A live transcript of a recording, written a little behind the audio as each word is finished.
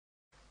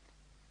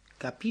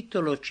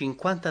Capitolo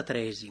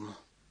 53.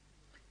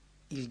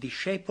 Il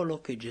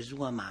discepolo che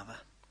Gesù amava.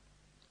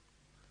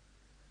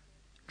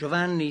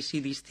 Giovanni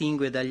si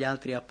distingue dagli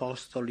altri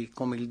apostoli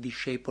come il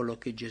discepolo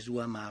che Gesù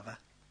amava.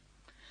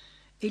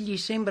 Egli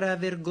sembra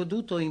aver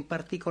goduto in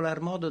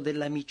particolar modo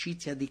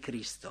dell'amicizia di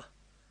Cristo.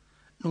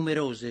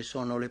 Numerose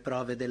sono le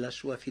prove della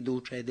sua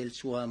fiducia e del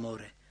suo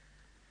amore.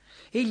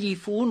 Egli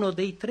fu uno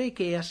dei tre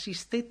che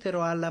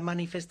assistettero alla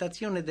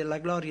manifestazione della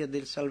gloria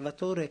del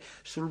Salvatore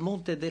sul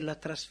monte della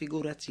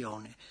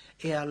Trasfigurazione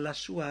e alla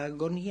sua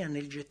agonia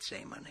nel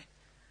Getsemane.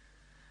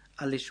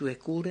 Alle sue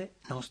cure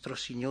nostro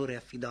Signore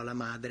affidò la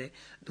madre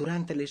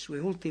durante le sue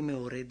ultime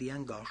ore di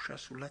angoscia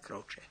sulla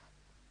croce.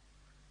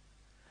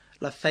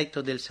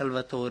 L'affetto del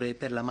Salvatore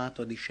per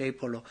l'amato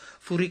discepolo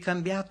fu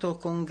ricambiato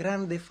con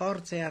grande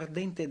forza e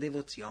ardente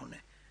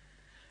devozione.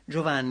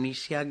 Giovanni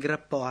si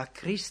aggrappò a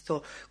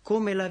Cristo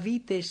come la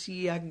vite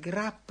si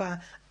aggrappa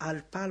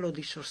al palo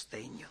di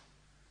sostegno.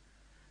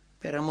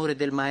 Per amore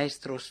del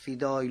Maestro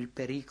sfidò il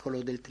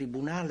pericolo del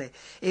tribunale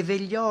e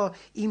vegliò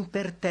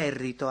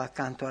imperterrito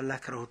accanto alla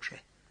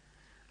croce.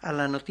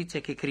 Alla notizia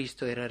che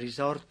Cristo era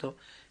risorto,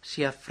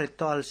 si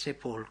affrettò al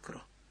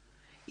sepolcro.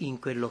 In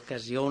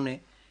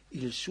quell'occasione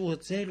il suo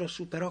zelo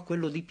superò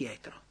quello di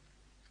Pietro.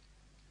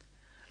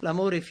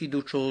 L'amore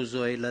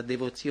fiducioso e la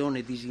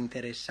devozione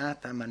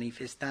disinteressata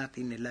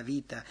manifestati nella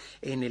vita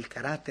e nel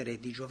carattere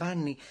di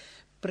Giovanni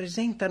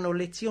presentano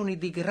lezioni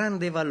di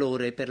grande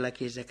valore per la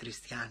Chiesa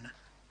cristiana.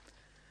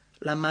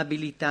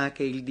 L'amabilità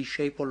che il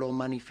discepolo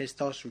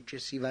manifestò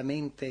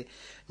successivamente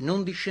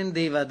non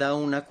discendeva da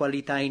una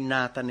qualità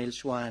innata nel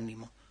suo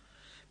animo.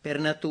 Per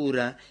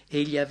natura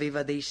egli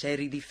aveva dei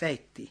seri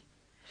difetti.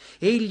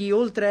 Egli,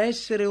 oltre a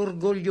essere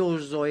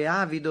orgoglioso e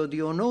avido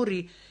di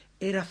onori,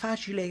 era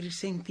facile ai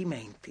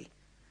risentimenti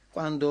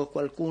quando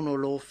qualcuno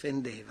lo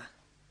offendeva.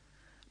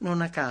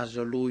 Non a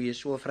caso lui e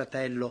suo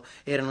fratello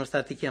erano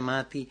stati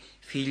chiamati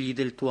figli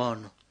del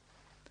tuono.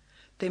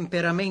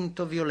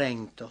 Temperamento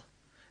violento,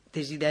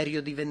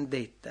 desiderio di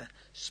vendetta,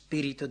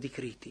 spirito di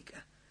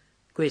critica.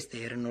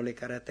 Queste erano le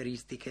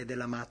caratteristiche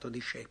dell'amato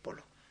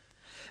discepolo.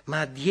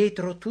 Ma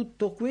dietro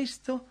tutto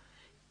questo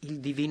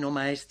il divino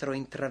Maestro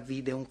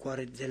intravvide un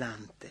cuore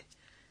zelante,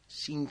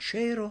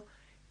 sincero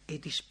e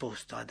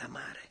disposto ad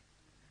amare.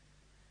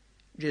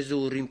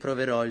 Gesù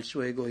rimproverò il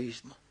suo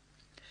egoismo,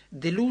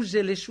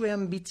 deluse le sue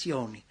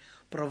ambizioni,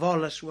 provò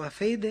la sua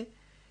fede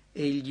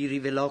e gli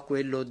rivelò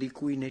quello di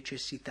cui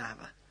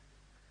necessitava: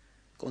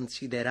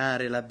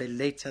 considerare la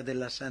bellezza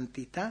della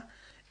santità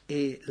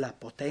e la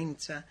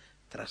potenza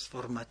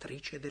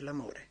trasformatrice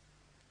dell'amore.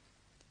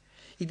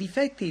 I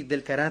difetti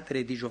del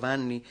carattere di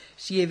Giovanni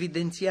si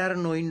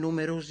evidenziarono in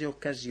numerose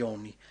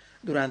occasioni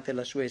durante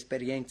la sua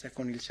esperienza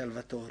con il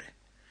Salvatore.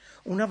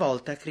 Una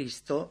volta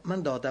Cristo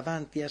mandò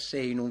davanti a sé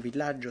in un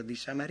villaggio di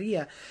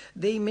Samaria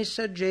dei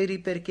messaggeri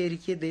perché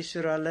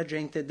richiedessero alla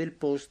gente del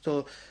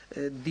posto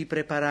di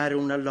preparare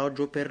un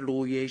alloggio per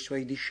lui e i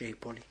suoi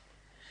discepoli.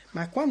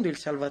 Ma quando il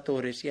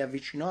Salvatore si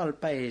avvicinò al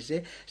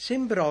paese,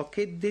 sembrò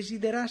che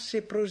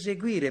desiderasse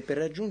proseguire per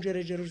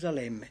raggiungere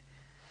Gerusalemme.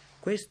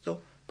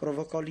 Questo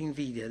provocò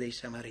l'invidia dei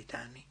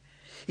Samaritani,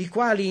 i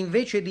quali,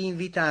 invece di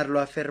invitarlo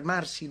a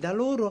fermarsi da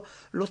loro,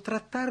 lo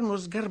trattarono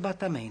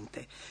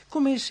sgarbatamente,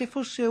 come se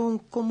fosse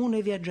un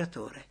comune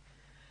viaggiatore.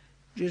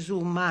 Gesù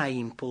mai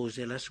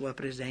impose la sua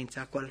presenza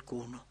a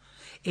qualcuno,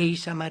 e i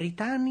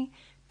Samaritani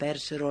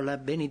persero la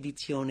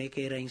benedizione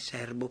che era in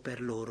serbo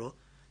per loro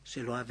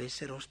se lo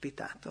avessero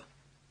ospitato.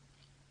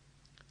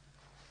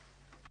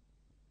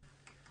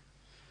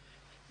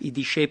 I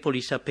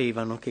discepoli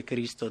sapevano che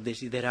Cristo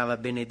desiderava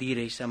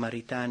benedire i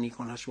Samaritani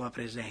con la sua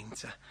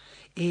presenza,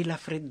 e la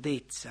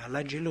freddezza,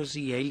 la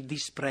gelosia e il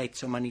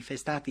disprezzo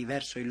manifestati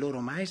verso il loro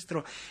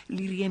maestro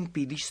li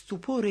riempì di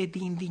stupore e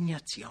di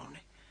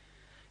indignazione.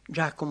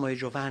 Giacomo e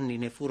Giovanni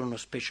ne furono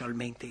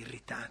specialmente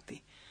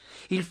irritati.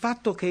 Il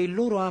fatto che il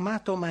loro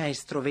amato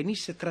maestro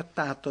venisse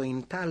trattato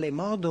in tale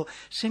modo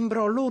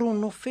sembrò loro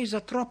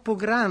un'offesa troppo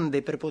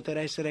grande per poter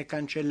essere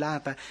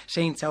cancellata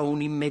senza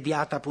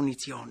un'immediata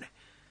punizione.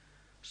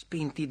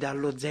 Spinti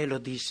dallo zelo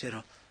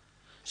dissero: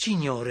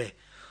 «Signore,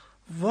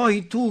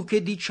 vuoi tu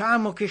che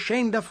diciamo che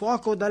scenda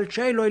fuoco dal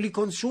cielo e li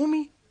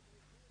consumi?»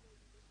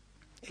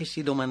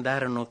 Essi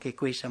domandarono che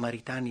quei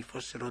Samaritani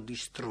fossero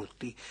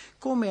distrutti,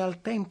 come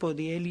al tempo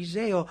di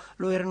Eliseo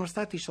lo erano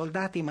stati i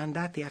soldati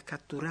mandati a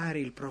catturare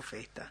il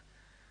profeta.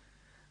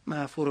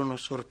 Ma furono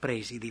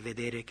sorpresi di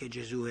vedere che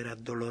Gesù era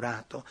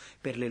addolorato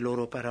per le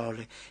loro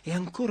parole e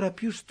ancora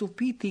più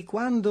stupiti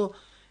quando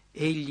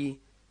egli,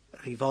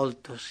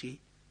 rivoltosi,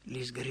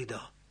 li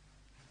sgridò: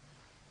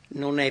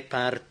 «Non è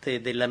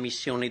parte della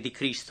missione di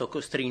Cristo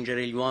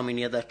costringere gli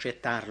uomini ad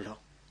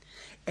accettarlo.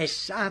 È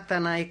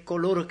Satana e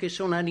coloro che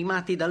sono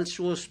animati dal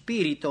suo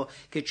spirito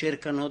che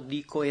cercano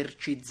di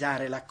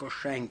coercizzare la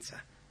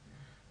coscienza.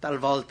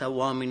 Talvolta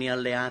uomini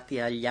alleati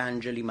agli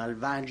angeli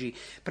malvagi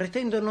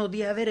pretendono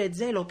di avere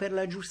zelo per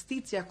la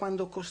giustizia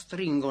quando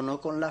costringono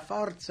con la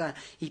forza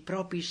i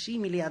propri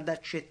simili ad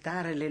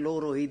accettare le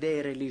loro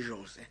idee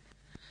religiose.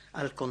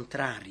 Al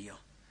contrario,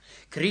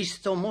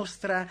 Cristo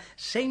mostra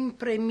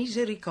sempre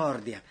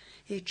misericordia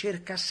e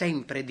cerca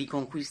sempre di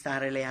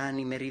conquistare le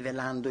anime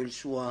rivelando il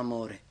suo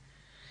amore.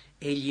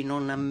 Egli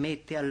non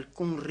ammette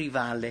alcun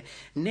rivale,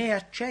 né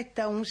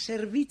accetta un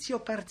servizio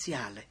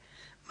parziale,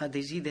 ma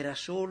desidera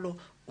solo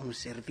un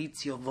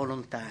servizio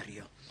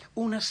volontario,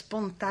 una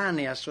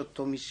spontanea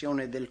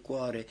sottomissione del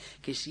cuore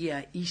che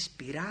sia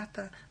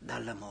ispirata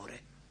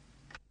dall'amore.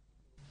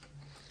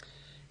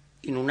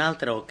 In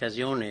un'altra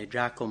occasione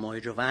Giacomo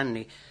e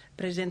Giovanni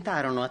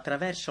presentarono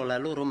attraverso la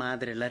loro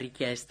madre la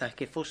richiesta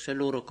che fosse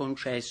loro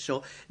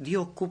concesso di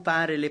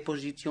occupare le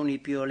posizioni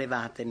più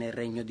elevate nel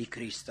regno di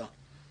Cristo.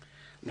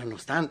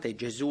 Nonostante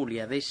Gesù li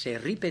avesse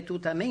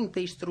ripetutamente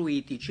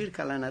istruiti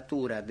circa la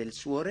natura del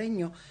suo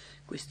regno,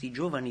 questi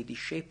giovani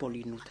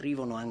discepoli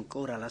nutrivano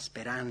ancora la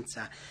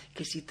speranza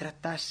che si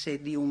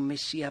trattasse di un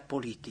messia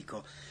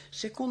politico,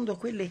 secondo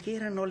quelle che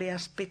erano le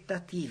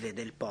aspettative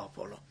del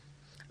popolo.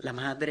 La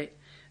madre,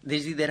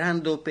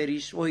 desiderando per i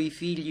suoi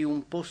figli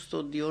un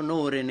posto di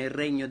onore nel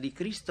regno di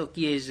Cristo,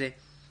 chiese: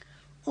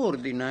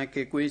 «Ordina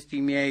che questi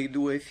miei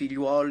 2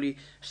 figliuoli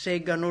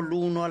seggano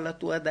l'uno alla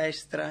tua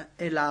destra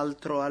e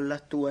l'altro alla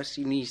tua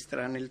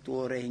sinistra nel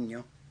tuo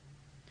regno».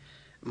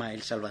 Ma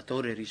il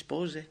Salvatore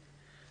rispose: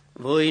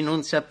 «Voi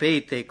non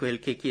sapete quel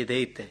che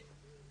chiedete.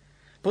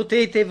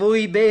 Potete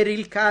voi bere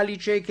il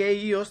calice che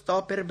io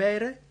sto per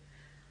bere?»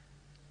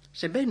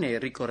 Sebbene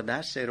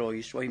ricordassero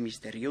i suoi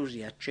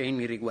misteriosi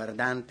accenni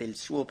riguardante il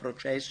suo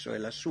processo e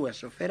la sua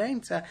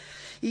sofferenza,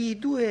 i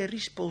 2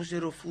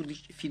 risposero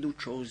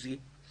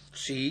fiduciosi: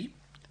 «Sì,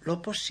 lo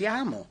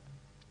possiamo».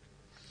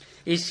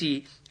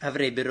 Essi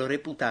avrebbero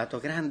reputato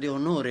grande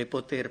onore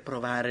poter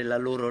provare la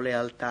loro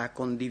lealtà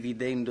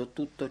condividendo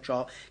tutto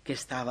ciò che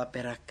stava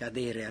per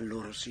accadere al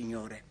loro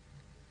Signore.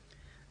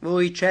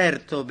 «Voi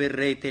certo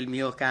berrete il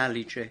mio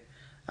calice»,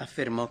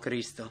 affermò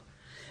Cristo.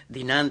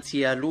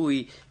 Dinanzi a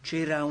lui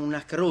c'era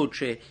una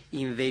croce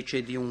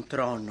invece di un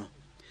trono.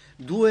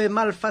 2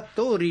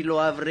 malfattori lo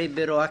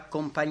avrebbero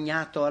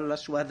accompagnato alla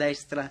sua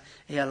destra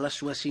e alla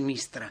sua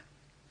sinistra.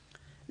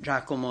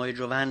 Giacomo e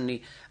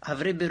Giovanni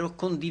avrebbero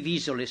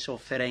condiviso le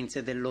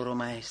sofferenze del loro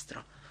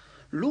maestro.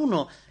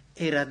 L'uno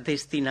era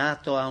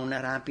destinato a una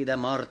rapida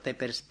morte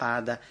per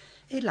spada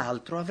e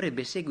l'altro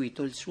avrebbe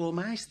seguito il suo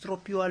maestro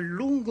più a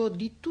lungo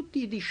di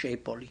tutti i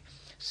discepoli,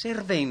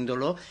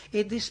 servendolo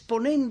ed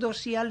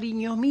esponendosi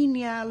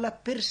all'ignominia e alla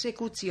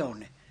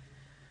persecuzione.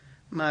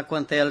 Ma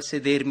quant'è al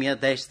sedermi a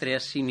destra e a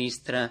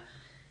sinistra,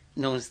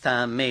 non sta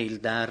a me il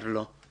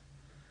darlo,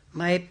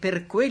 ma è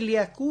per quelli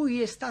a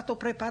cui è stato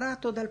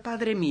preparato dal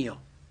Padre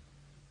mio.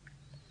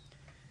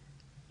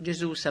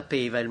 Gesù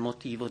sapeva il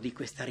motivo di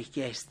questa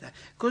richiesta,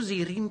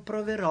 così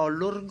rimproverò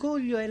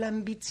l'orgoglio e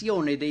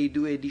l'ambizione dei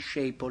 2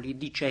 discepoli,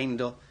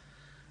 dicendo: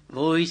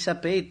 «Voi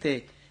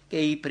sapete che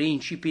i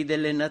principi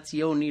delle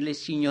nazioni le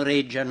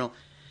signoreggiano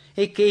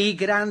e che i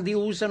grandi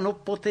usano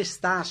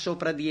potestà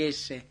sopra di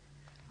esse,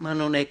 ma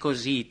non è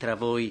così tra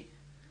voi.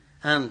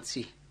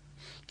 Anzi,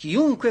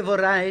 chiunque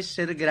vorrà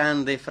essere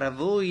grande fra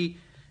voi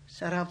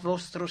sarà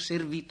vostro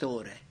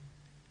servitore.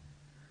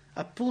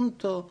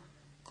 Appunto,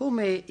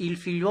 come il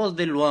figliuol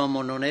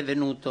dell'uomo non è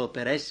venuto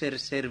per essere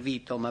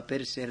servito, ma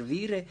per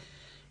servire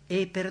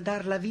e per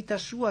dar la vita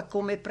sua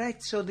come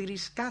prezzo di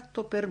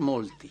riscatto per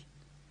molti».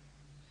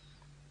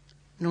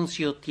 Non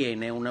si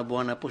ottiene una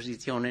buona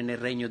posizione nel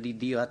regno di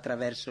Dio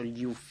attraverso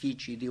gli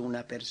uffici di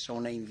una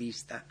persona in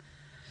vista.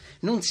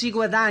 Non si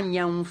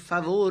guadagna un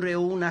favore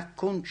o una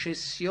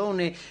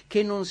concessione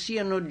che non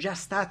siano già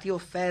stati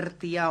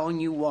offerti a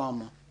ogni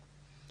uomo.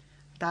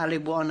 Tale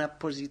buona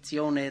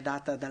posizione è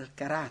data dal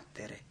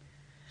carattere.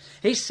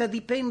 Essa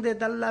dipende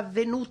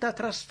dall'avvenuta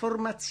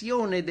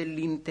trasformazione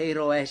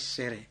dell'intero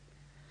essere,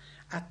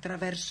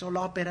 attraverso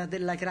l'opera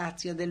della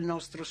grazia del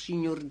nostro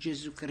Signor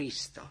Gesù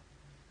Cristo.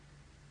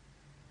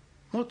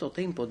 Molto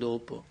tempo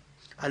dopo,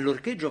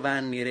 allorché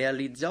Giovanni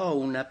realizzò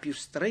una più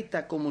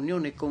stretta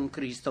comunione con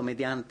Cristo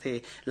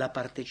mediante la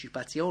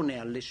partecipazione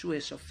alle sue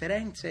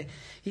sofferenze,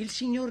 il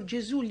Signor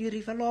Gesù gli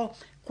rivelò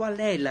qual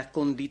è la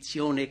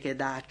condizione che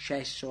dà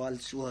accesso al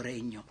suo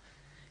regno.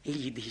 E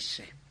gli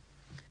disse: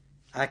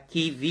 «A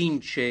chi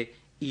vince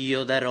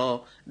io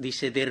darò di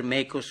seder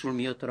meco sul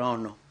mio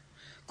trono,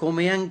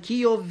 come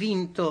anch'io ho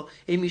vinto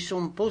e mi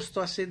son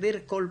posto a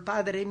seder col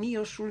Padre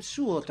mio sul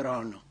suo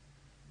trono».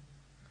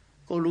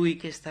 Colui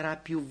che starà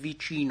più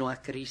vicino a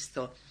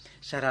Cristo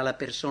sarà la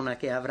persona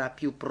che avrà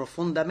più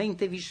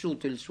profondamente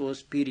vissuto il suo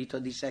spirito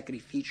di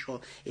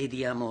sacrificio e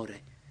di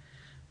amore.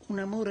 Un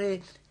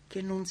amore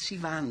che non si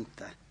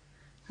vanta,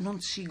 non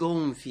si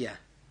gonfia,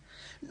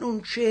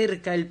 non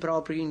cerca il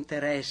proprio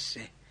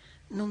interesse,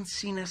 non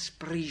si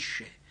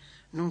inasprisce,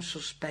 non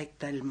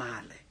sospetta il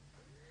male.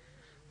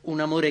 Un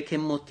amore che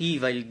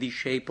motiva il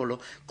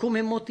discepolo,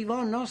 come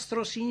motivò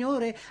nostro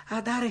Signore a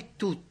dare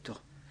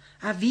tutto,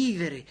 a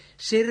vivere,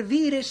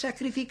 servire e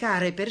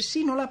sacrificare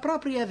persino la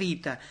propria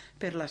vita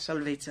per la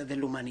salvezza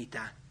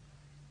dell'umanità.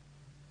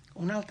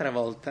 Un'altra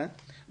volta,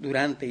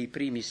 durante i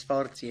primi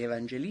sforzi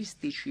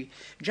evangelistici,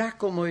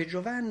 Giacomo e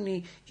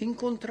Giovanni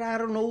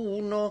incontrarono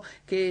uno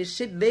che,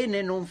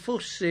 sebbene non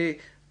fosse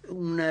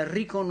un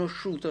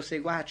riconosciuto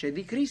seguace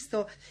di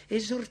Cristo,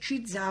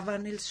 esorcizzava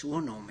nel suo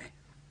nome.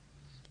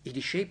 I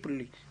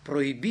discepoli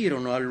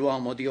proibirono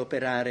all'uomo di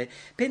operare,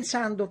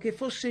 pensando che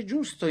fosse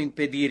giusto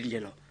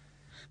impedirglielo.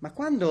 Ma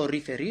quando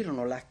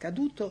riferirono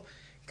l'accaduto,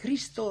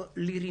 Cristo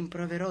li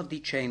rimproverò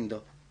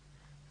dicendo: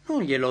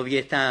 «Non glielo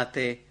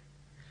vietate,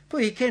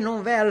 poiché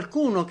non v'è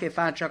alcuno che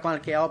faccia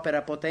qualche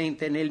opera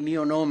potente nel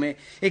mio nome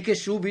e che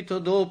subito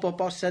dopo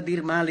possa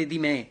dir male di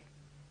me».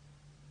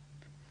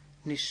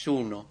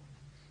 Nessuno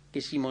che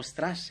si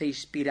mostrasse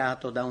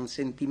ispirato da un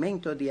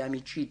sentimento di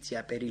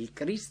amicizia per il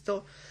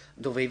Cristo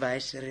doveva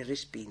essere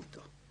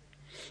respinto.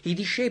 I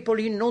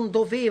discepoli non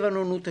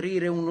dovevano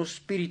nutrire uno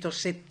spirito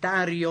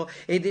settario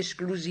ed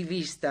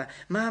esclusivista,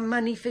 ma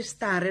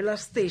manifestare la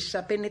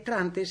stessa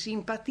penetrante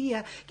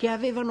simpatia che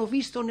avevano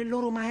visto nel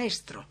loro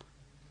maestro.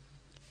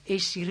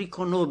 Essi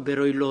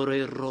riconobbero il loro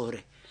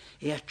errore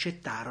e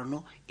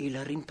accettarono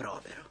il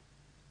rimprovero.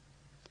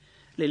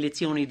 Le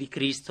lezioni di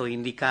Cristo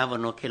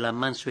indicavano che la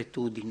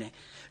mansuetudine,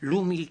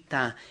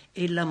 l'umiltà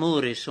e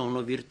l'amore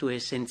sono virtù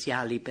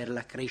essenziali per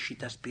la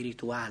crescita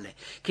spirituale,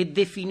 che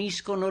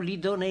definiscono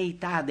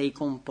l'idoneità dei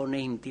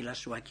componenti la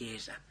sua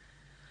Chiesa.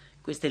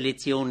 Queste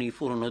lezioni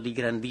furono di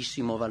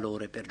grandissimo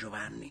valore per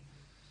Giovanni.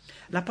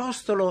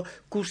 L'Apostolo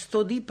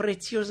custodì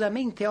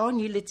preziosamente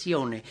ogni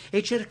lezione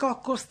e cercò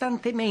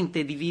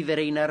costantemente di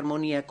vivere in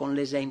armonia con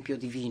l'esempio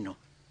divino.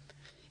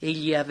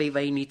 Egli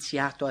aveva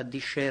iniziato a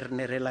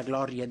discernere la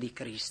gloria di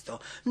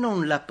Cristo,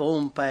 non la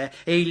pompa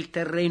e il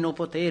terreno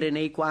potere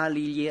nei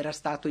quali gli era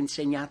stato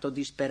insegnato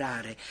di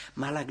sperare,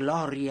 ma la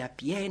gloria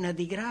piena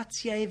di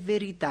grazia e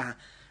verità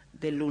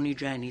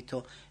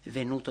dell'unigenito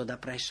venuto da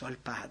presso al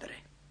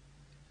Padre.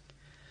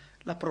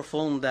 La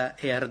profonda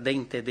e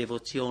ardente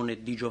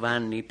devozione di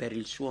Giovanni per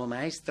il suo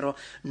maestro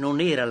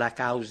non era la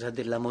causa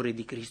dell'amore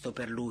di Cristo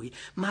per lui,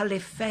 ma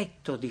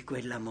l'effetto di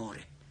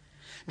quell'amore.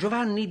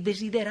 Giovanni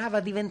desiderava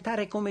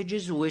diventare come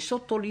Gesù e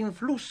sotto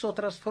l'influsso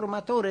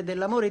trasformatore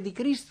dell'amore di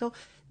Cristo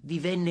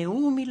divenne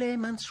umile e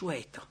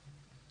mansueto.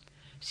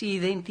 Si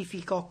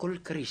identificò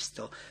col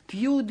Cristo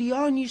più di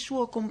ogni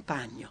suo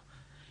compagno.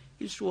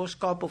 Il suo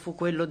scopo fu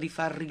quello di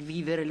far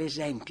rivivere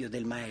l'esempio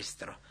del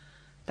Maestro.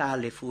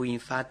 Tale fu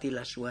infatti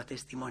la sua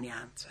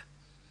testimonianza.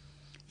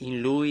 In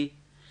lui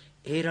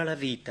era la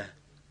vita,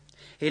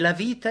 e la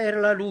vita era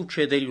la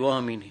luce degli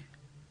uomini.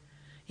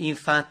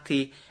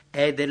 Infatti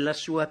è della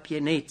sua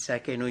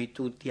pienezza che noi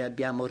tutti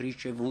abbiamo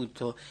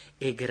ricevuto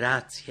e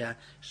grazia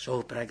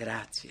sopra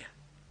grazia.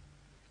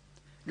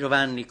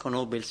 Giovanni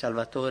conobbe il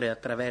Salvatore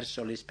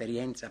attraverso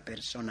l'esperienza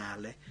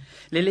personale.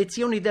 Le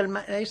lezioni del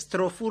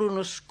Maestro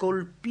furono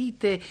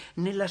scolpite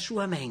nella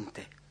sua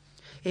mente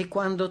e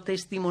quando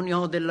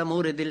testimoniò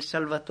dell'amore del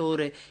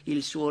Salvatore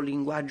il suo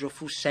linguaggio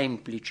fu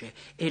semplice,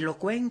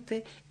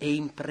 eloquente e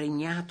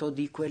impregnato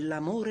di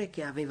quell'amore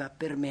che aveva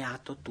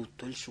permeato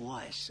tutto il suo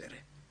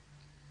essere.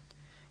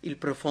 Il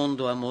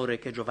profondo amore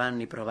che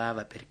Giovanni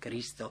provava per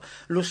Cristo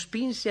lo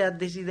spinse a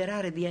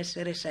desiderare di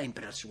essere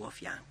sempre al suo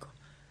fianco.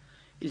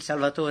 Il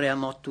Salvatore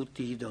amò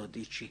tutti i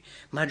 12,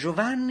 ma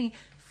Giovanni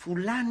fu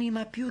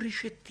l'anima più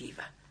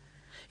ricettiva.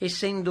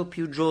 Essendo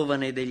più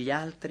giovane degli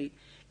altri,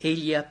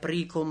 egli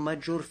aprì con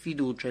maggior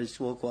fiducia il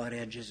suo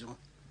cuore a Gesù.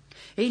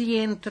 Egli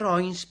entrò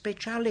in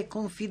speciale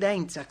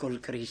confidenza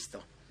col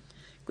Cristo.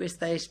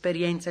 Questa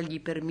esperienza gli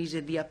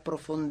permise di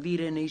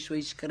approfondire nei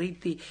suoi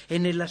scritti e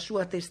nella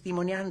sua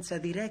testimonianza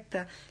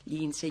diretta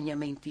gli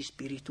insegnamenti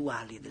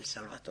spirituali del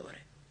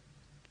Salvatore.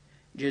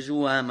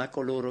 Gesù ama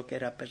coloro che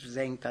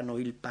rappresentano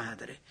il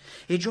Padre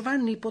e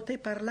Giovanni poté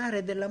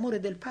parlare dell'amore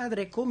del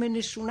Padre come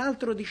nessun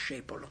altro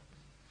discepolo.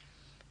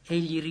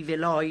 Egli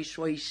rivelò ai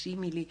suoi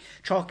simili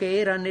ciò che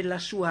era nella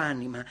sua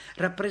anima,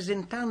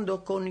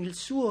 rappresentando con il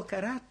suo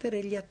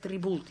carattere gli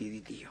attributi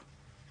di Dio.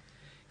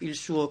 Il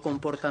suo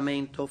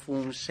comportamento fu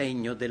un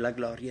segno della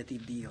gloria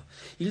di Dio.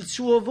 Il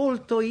suo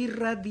volto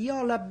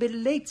irradiò la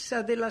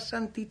bellezza della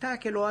santità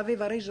che lo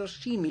aveva reso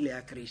simile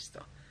a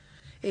Cristo.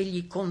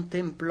 Egli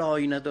contemplò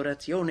in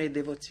adorazione e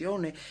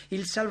devozione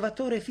il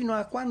Salvatore fino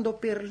a quando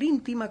per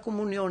l'intima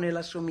comunione e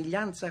la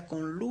somiglianza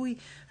con Lui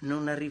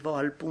non arrivò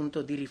al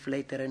punto di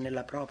riflettere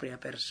nella propria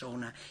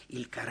persona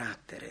il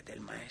carattere del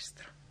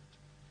Maestro.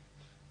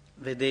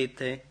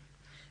 Vedete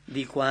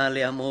di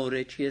quale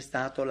amore ci è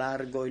stato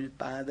largo il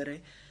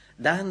Padre,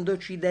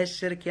 dandoci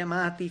d'esser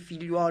chiamati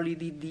figliuoli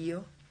di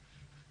Dio?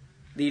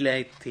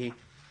 Diletti,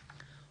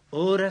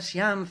 ora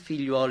siamo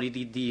figliuoli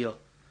di Dio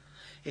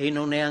e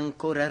non è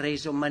ancora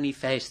reso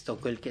manifesto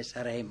quel che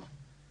saremo.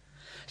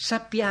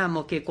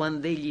 Sappiamo che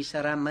quando Egli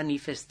sarà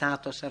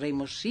manifestato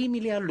saremo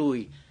simili a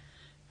Lui,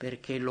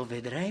 perché lo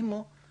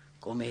vedremo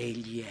come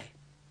Egli è.